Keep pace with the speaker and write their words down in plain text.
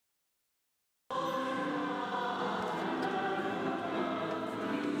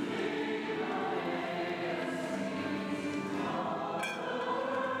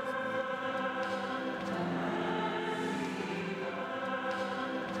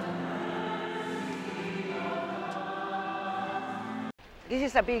This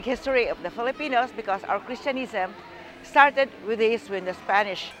is a big history of the Filipinos because our Christianism started with this when the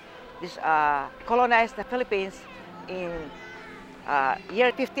Spanish colonized the Philippines in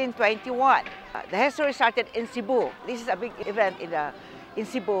year 1521. The history started in Cebu. This is a big event in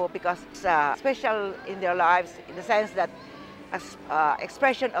Cebu because it's special in their lives in the sense that as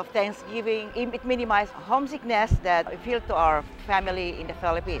expression of thanksgiving, it minimizes homesickness that we feel to our family in the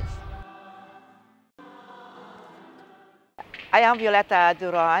Philippines. I am Violeta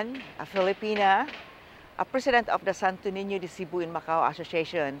Duran, a Filipina, a president of the Santo Niño de Cebu in Macau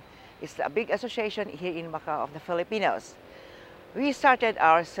Association. It's a big association here in Macau of the Filipinos. We started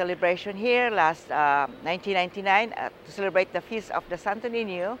our celebration here last 1999 to celebrate the feast of the Santo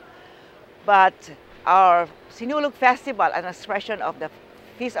Niño, but our Sinulog festival, an expression of the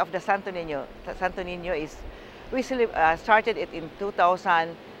feast of the Santo Niño is, we started it in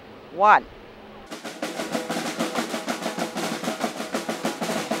 2001.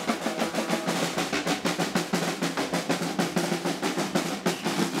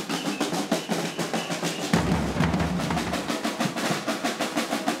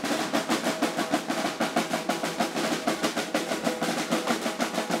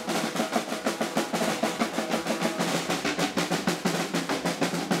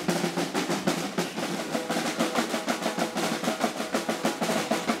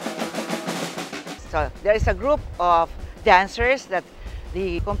 So there is a group of dancers that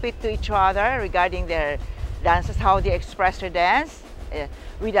they compete to each other regarding their dances, how they express their dance.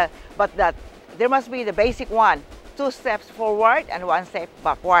 But there must be the basic one, 2 steps forward and 1 step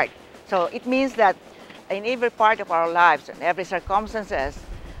backward. So it means that in every part of our lives, in every circumstances,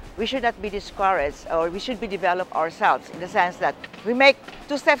 we should not be discouraged, or we should be develop ourselves in the sense that we make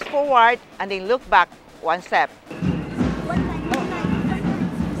 2 steps forward and then look back 1 step.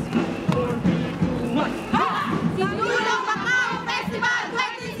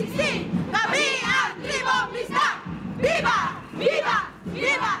 ¡Viva! ¡Viva!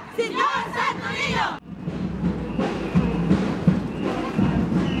 ¡Viva! ¡Señor Santo Niño!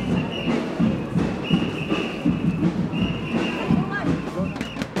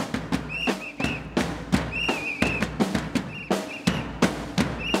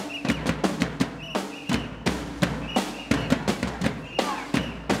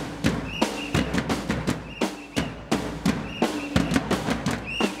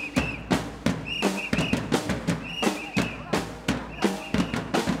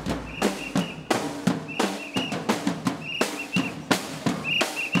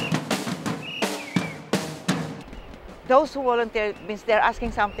 Those who volunteer means they're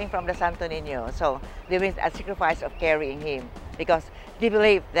asking something from the Santo Niño, so they mean a sacrifice of carrying him because they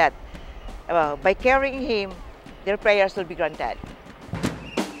believe that by carrying him, their prayers will be granted.